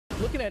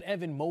Looking at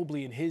Evan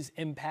Mobley and his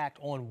impact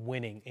on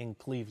winning in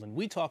Cleveland.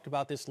 We talked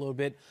about this a little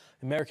bit,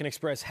 American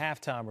Express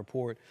halftime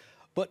report.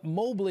 But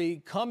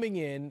Mobley coming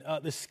in,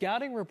 the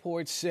scouting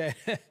report said,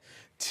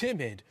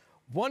 timid,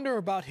 wonder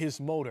about his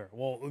motor.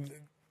 Well,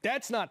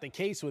 that's not the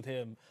case with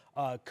him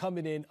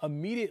coming in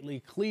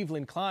immediately,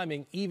 Cleveland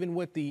climbing, even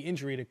with the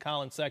injury to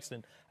Colin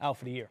Sexton out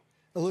for the year.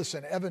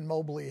 Listen, Evan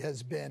Mobley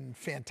has been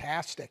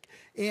fantastic.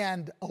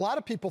 And a lot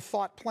of people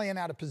thought playing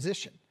out of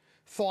position,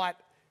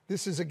 thought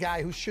this is a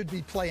guy who should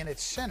be playing at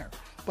center.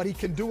 But he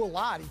can do a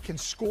lot. He can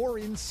score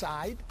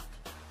inside.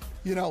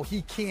 You know,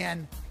 he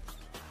can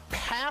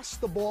pass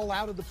the ball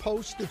out of the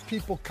post if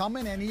people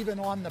coming, and even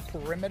on the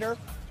perimeter.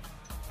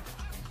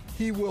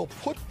 He will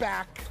put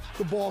back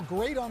the ball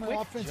great on the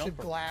offensive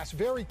glass,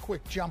 very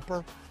quick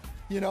jumper,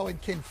 you know, and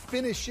can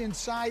finish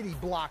inside. He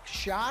blocks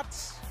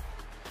shots.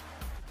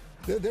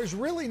 There's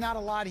really not a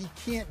lot he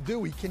can't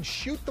do. He can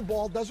shoot the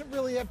ball, doesn't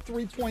really have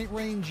three-point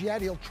range yet.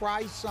 He'll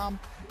try some,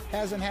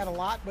 hasn't had a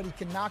lot, but he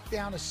can knock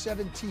down a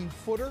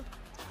 17-footer.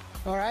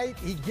 All right,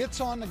 he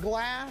gets on the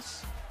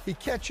glass, he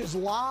catches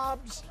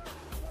lobs,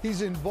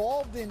 he's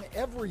involved in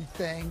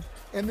everything.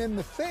 And then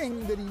the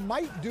thing that he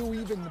might do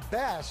even the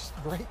best,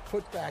 great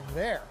putback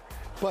there,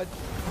 but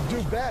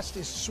do best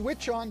is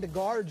switch on to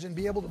guards and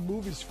be able to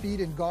move his feet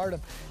and guard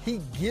them. He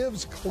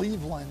gives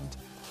Cleveland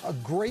a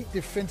great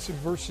defensive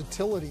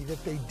versatility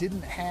that they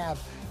didn't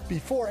have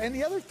before. And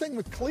the other thing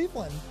with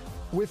Cleveland,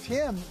 with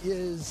him,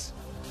 is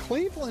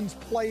Cleveland's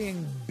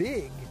playing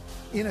big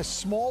in a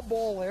small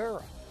ball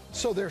era.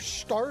 So they're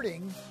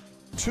starting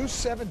 2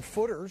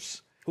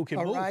 7-footers, who can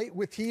move. Right,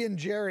 with he and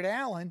Jared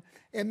Allen.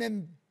 And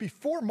then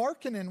before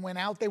Markkanen went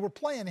out, they were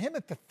playing him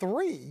at the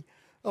 3,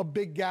 a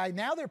big guy.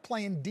 Now they're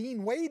playing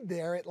Dean Wade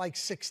there at like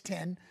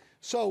 6'10".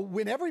 So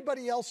when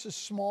everybody else is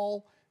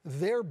small,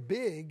 they're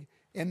big.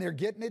 And they're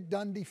getting it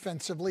done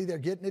defensively. They're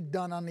getting it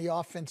done on the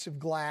offensive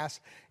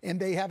glass. And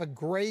they have a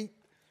great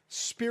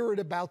spirit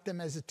about them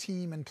as a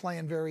team and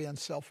playing very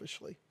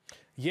unselfishly.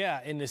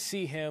 Yeah, and to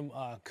see him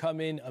come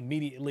in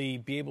immediately,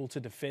 be able to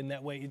defend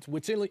that way.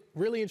 What's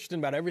really interesting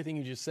about everything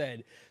you just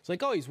said, it's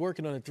like, oh, he's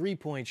working on a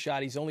three-point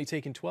shot. He's only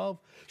taking 12,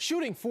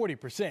 shooting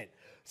 40%.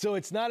 So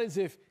it's not as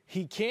if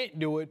he can't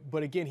do it,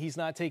 but again, he's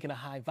not taking a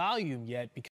high volume yet because